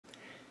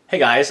Hey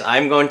guys,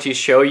 I'm going to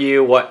show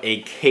you what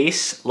a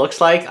case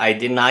looks like. I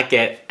did not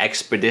get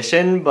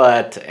Expedition,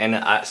 but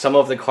some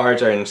of the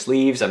cards are in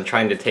sleeves. I'm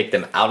trying to take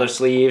them out of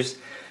sleeves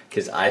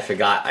because I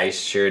forgot I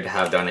should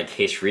have done a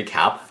case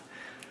recap,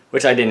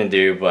 which I didn't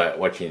do, but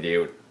what can you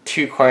do?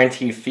 2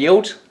 Quarantine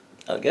Field.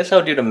 I guess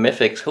I'll do the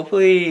Mythics.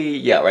 Hopefully,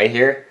 yeah, right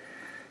here.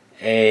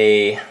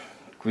 A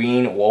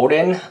Green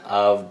Walden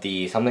of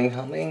the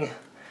something.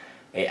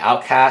 A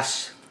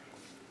Outcast.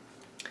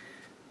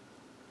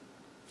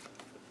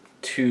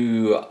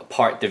 2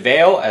 Part the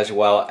Veil, as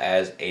well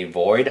as a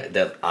Void,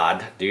 the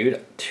odd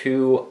dude.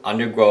 2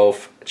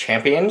 Undergrowth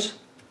Champions.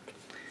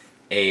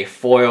 A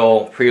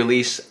foil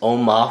pre-release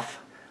Omoth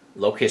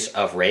Locust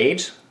of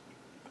Rage.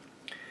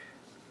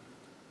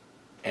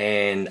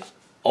 And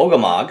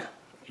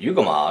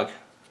Yugioh.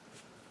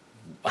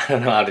 I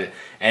don't know how to.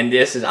 And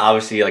this is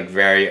obviously like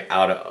very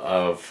out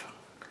of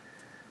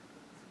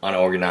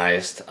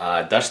unorganized.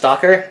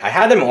 Duststalker. I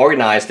had them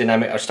organized, and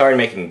I started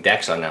making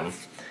decks on them.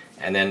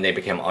 And then they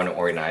became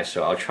unorganized,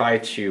 so I'll try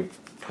to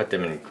put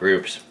them in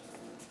groups.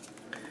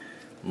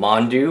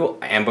 Mondu,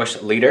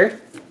 Ambush Leader.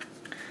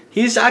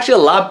 He's actually a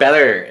lot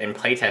better in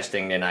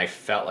playtesting than I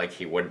felt like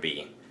he would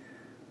be.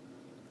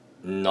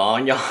 I'm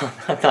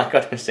not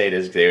gonna say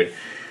this, dude.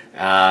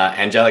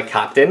 Angelic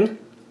Captain.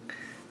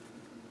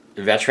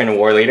 Veteran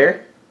War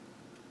Leader.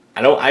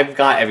 I've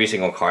got every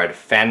single card.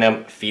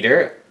 Phantom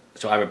Feeder.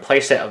 So I have a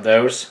playset of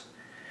those.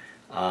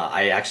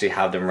 I actually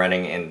have them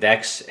running in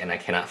decks, and I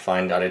cannot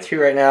find the other 2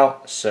 right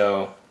now,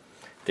 so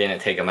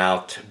didn't take them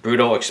out.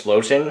 Brutal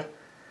Expulsion.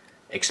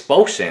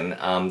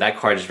 That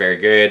card is very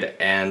good.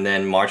 And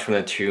then March from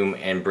the Tomb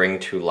and Bring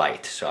to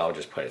Light. So I'll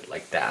just put it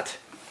like that.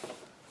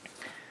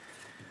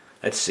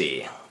 Let's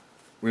see.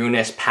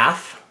 Ruinous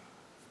Path.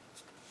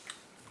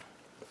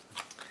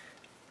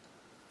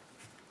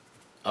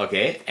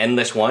 Okay,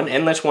 Endless One.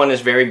 Endless One is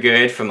very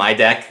good for my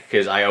deck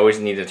because I always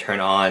need to turn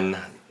on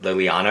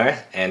Liliana,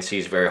 and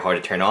she's very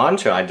hard to turn on,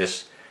 so I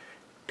just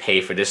pay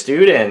for this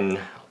dude and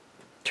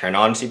turn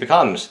on she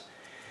becomes.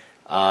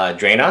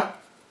 Draina,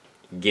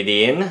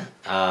 Gideon,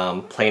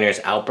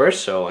 Planer's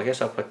Outburst, so I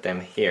guess I'll put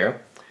them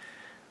here.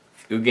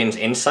 Ugin's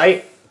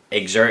Insight,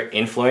 Exert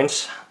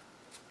Influence,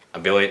 a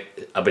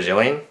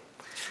Bajillion.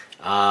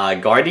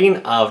 Guardian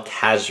of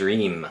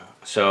Tazreem.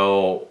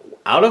 So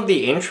out of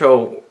the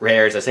intro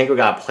rares, I think we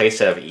got a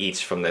playset of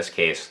each from this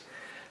case.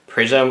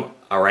 Prism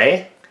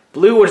Array.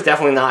 Blue was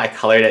definitely not a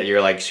color that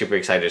you're like super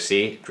excited to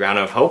see. Drown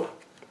of Hope.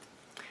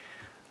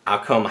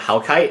 Outcome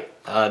Hellkite.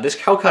 This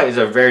Hellkite is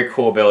a very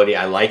cool ability.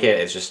 I like it.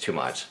 It's just too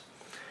much.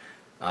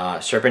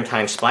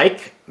 Serpentine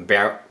Spike.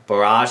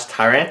 Barrage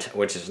Tyrant,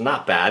 which is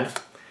not bad.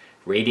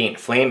 Radiant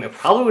Flame. It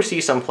probably will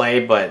see some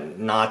play, but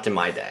not in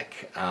my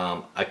deck.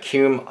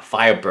 Acume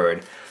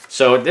Firebird.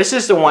 So this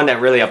is the one that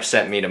really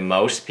upset me the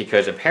most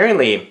because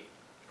apparently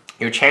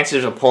your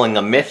chances of pulling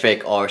a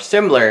Mythic are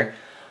similar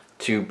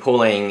to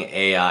pulling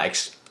a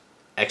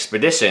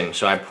Expedition.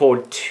 So I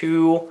pulled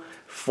 2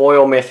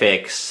 foil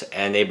Mythics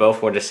and they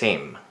both were the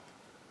same.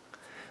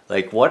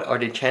 Like, what are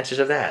the chances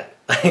of that?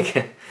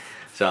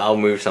 So I'll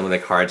move some of the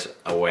cards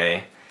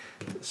away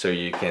so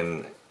you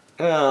can.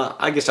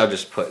 I guess I'll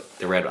just put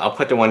the red. I'll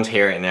put the ones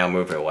here and then I'll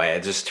move it away.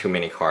 It's just too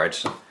many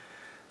cards.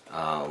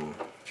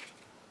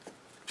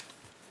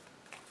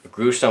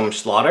 Gruesome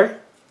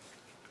Slaughter.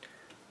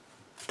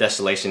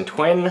 Desolation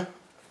Twin.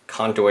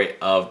 Conduit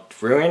of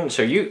Ruin.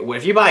 So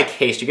if you buy a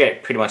case, you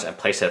get pretty much a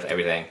playset of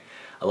everything.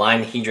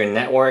 Aligned Hedron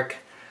Network,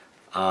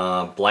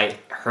 Blight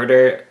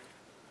Herder,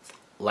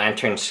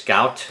 Lantern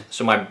Scout.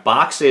 So my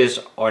boxes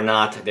are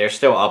not, they're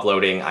still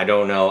uploading. I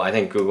don't know, I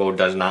think Google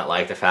does not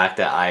like the fact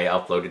that I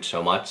uploaded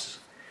so much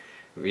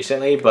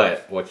recently,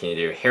 but what can you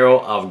do? Hero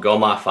of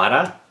Goma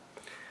Fada.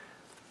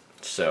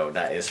 So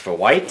that is for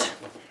white.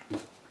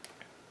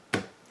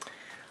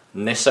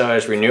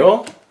 Nissa's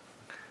Renewal,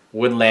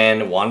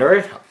 Woodland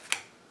Wanderer,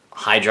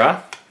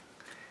 Hydra,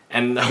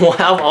 and out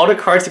of all the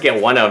cards to get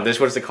one of,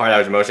 this was the card I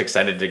was most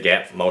excited to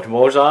get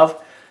multiples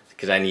of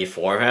because I need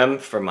 4 of him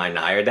for my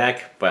Nair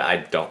deck, but I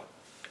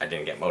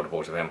didn't get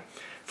multiples of him.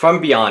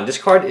 From Beyond, this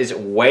card is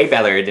way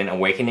better than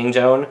Awakening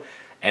Zone,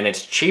 and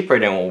it's cheaper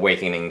than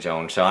Awakening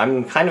Zone, so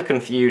I'm kind of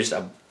confused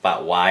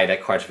about why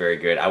that card's very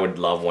good. I would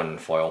love one in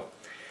foil.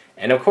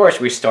 And of course,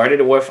 we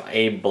started with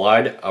a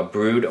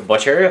Brood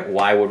Butcher.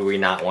 Why would we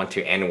not want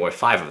to end with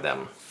 5 of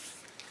them?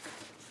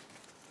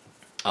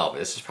 Oh,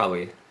 this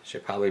is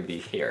should probably be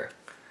here.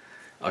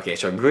 Okay,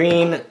 so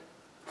green.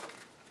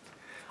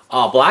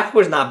 Oh, black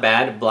was not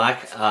bad.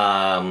 Black,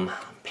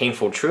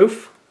 Painful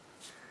Truth.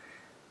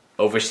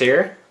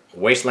 Overseer.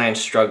 Wasteland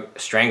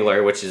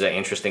Strangler, which is an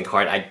interesting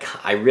card.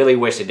 I really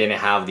wish it didn't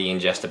have the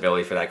ingest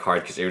ability for that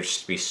card because it would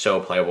just be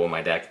so playable in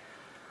my deck.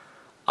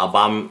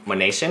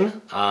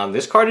 Abomination.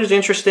 This card is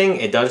interesting.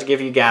 It does give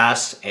you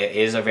gas. It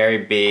is a very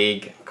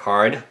big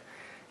card.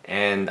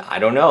 And I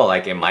don't know,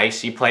 like it might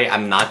see play.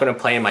 I'm not going to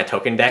play in my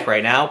token deck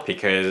right now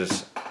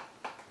because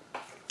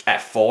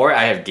at 4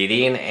 I have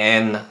Gideon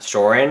and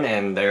Soren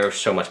and they're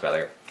so much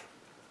better.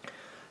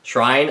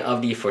 Shrine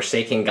of the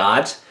Forsaken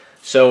Gods.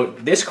 So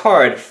this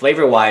card,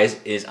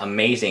 flavor-wise, is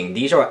amazing.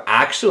 These are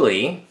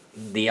actually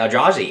the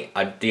Eldrazi.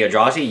 The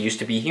Eldrazi used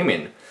to be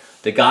human.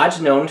 The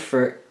gods known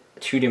to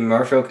the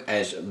merfolk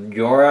as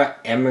Yora,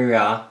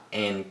 Emira,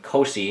 and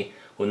Kosi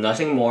were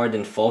nothing more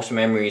than false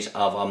memories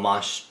of a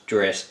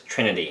monstrous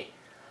trinity.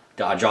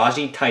 The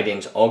Eldrazi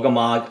titans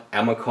Ogamog,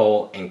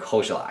 Emrakul, and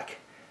Kozilek.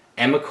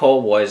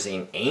 Emrakul was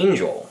an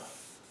angel.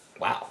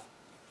 Wow.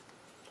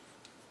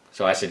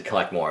 So I should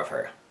collect more of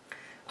her.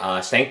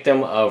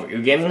 Sanctum of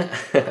Ugin,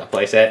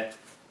 playset.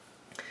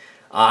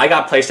 I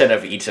got playset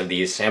of each of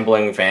these.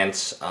 Sampling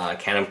Vents,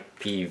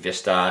 Canopy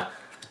Vista,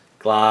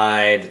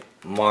 Glide,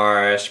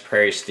 Mars,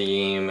 Prairie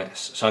Steam,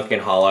 Sunken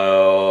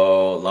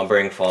Hollow,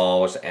 Lumbering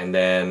Falls, and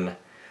then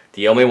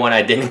the only one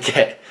I didn't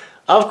get,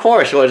 of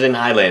course, was an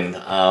Island.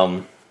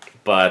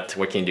 But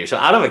what can you do? So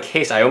out of a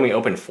case, I only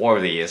opened 4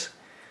 of these.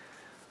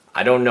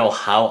 I don't know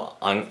how...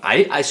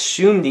 I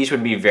assume these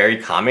would be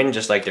very common,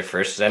 just like the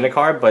first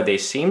Zendikar, but they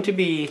seem to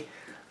be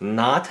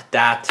not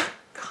that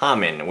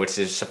common, which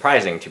is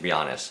surprising, to be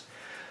honest.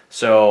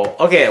 So,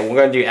 okay, we're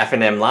going to do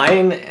F&M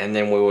Lion, and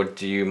then we will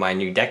do my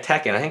new deck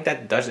tech, and I think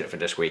that does it for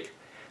this week.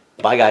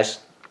 Bye, guys.